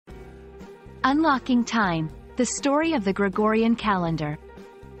Unlocking Time, the story of the Gregorian calendar.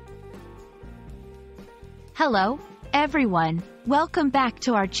 Hello, everyone. Welcome back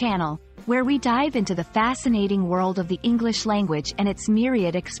to our channel, where we dive into the fascinating world of the English language and its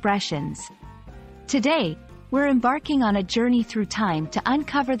myriad expressions. Today, we're embarking on a journey through time to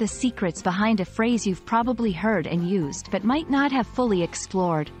uncover the secrets behind a phrase you've probably heard and used but might not have fully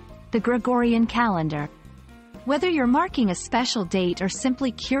explored: the Gregorian calendar. Whether you're marking a special date or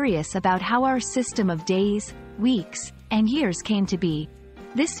simply curious about how our system of days, weeks, and years came to be,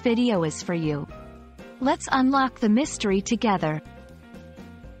 this video is for you. Let's unlock the mystery together.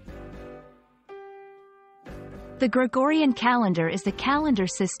 The Gregorian calendar is the calendar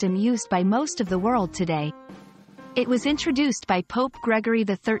system used by most of the world today. It was introduced by Pope Gregory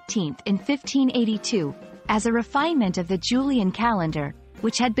XIII in 1582, as a refinement of the Julian calendar,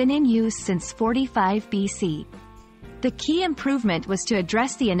 which had been in use since 45 BC. The key improvement was to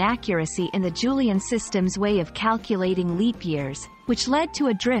address the inaccuracy in the Julian system's way of calculating leap years, which led to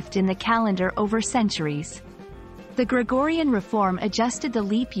a drift in the calendar over centuries. The Gregorian reform adjusted the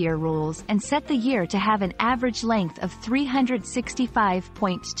leap year rules and set the year to have an average length of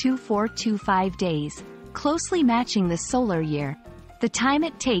 365.2425 days, closely matching the solar year, the time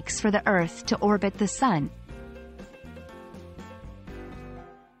it takes for the Earth to orbit the Sun.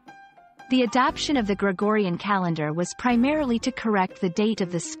 The adoption of the Gregorian calendar was primarily to correct the date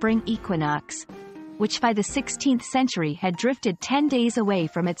of the spring equinox, which by the 16th century had drifted 10 days away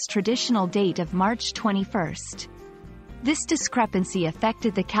from its traditional date of March 21st. This discrepancy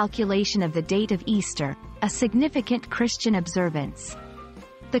affected the calculation of the date of Easter, a significant Christian observance.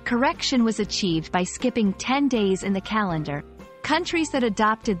 The correction was achieved by skipping 10 days in the calendar. Countries that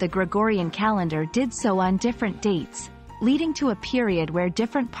adopted the Gregorian calendar did so on different dates, leading to a period where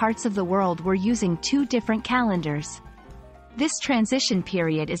different parts of the world were using two different calendars. This transition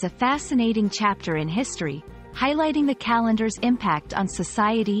period is a fascinating chapter in history, highlighting the calendar's impact on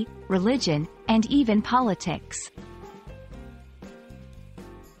society, religion, and even politics.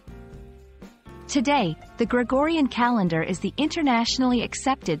 Today, the Gregorian calendar is the internationally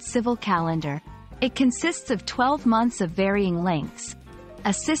accepted civil calendar. It consists of 12 months of varying lengths,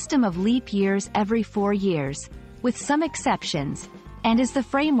 a system of leap years every 4 years, with some exceptions, and is the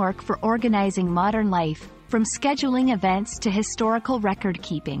framework for organizing modern life, from scheduling events to historical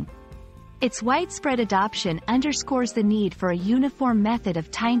record-keeping. Its widespread adoption underscores the need for a uniform method of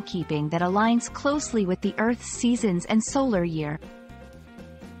timekeeping that aligns closely with the Earth's seasons and solar year.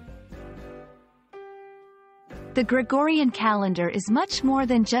 The Gregorian calendar is much more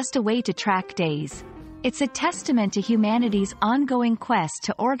than just a way to track days. It's a testament to humanity's ongoing quest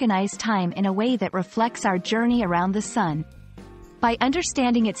to organize time in a way that reflects our journey around the sun. By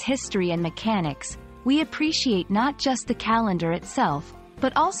understanding its history and mechanics, we appreciate not just the calendar itself,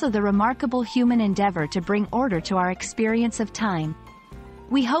 but also the remarkable human endeavor to bring order to our experience of time.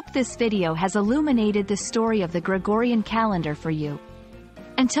 We hope this video has illuminated the story of the Gregorian calendar for you.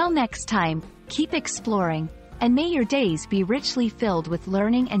 Until next time, keep exploring, and may your days be richly filled with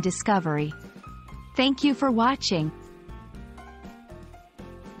learning and discovery. Thank you for watching.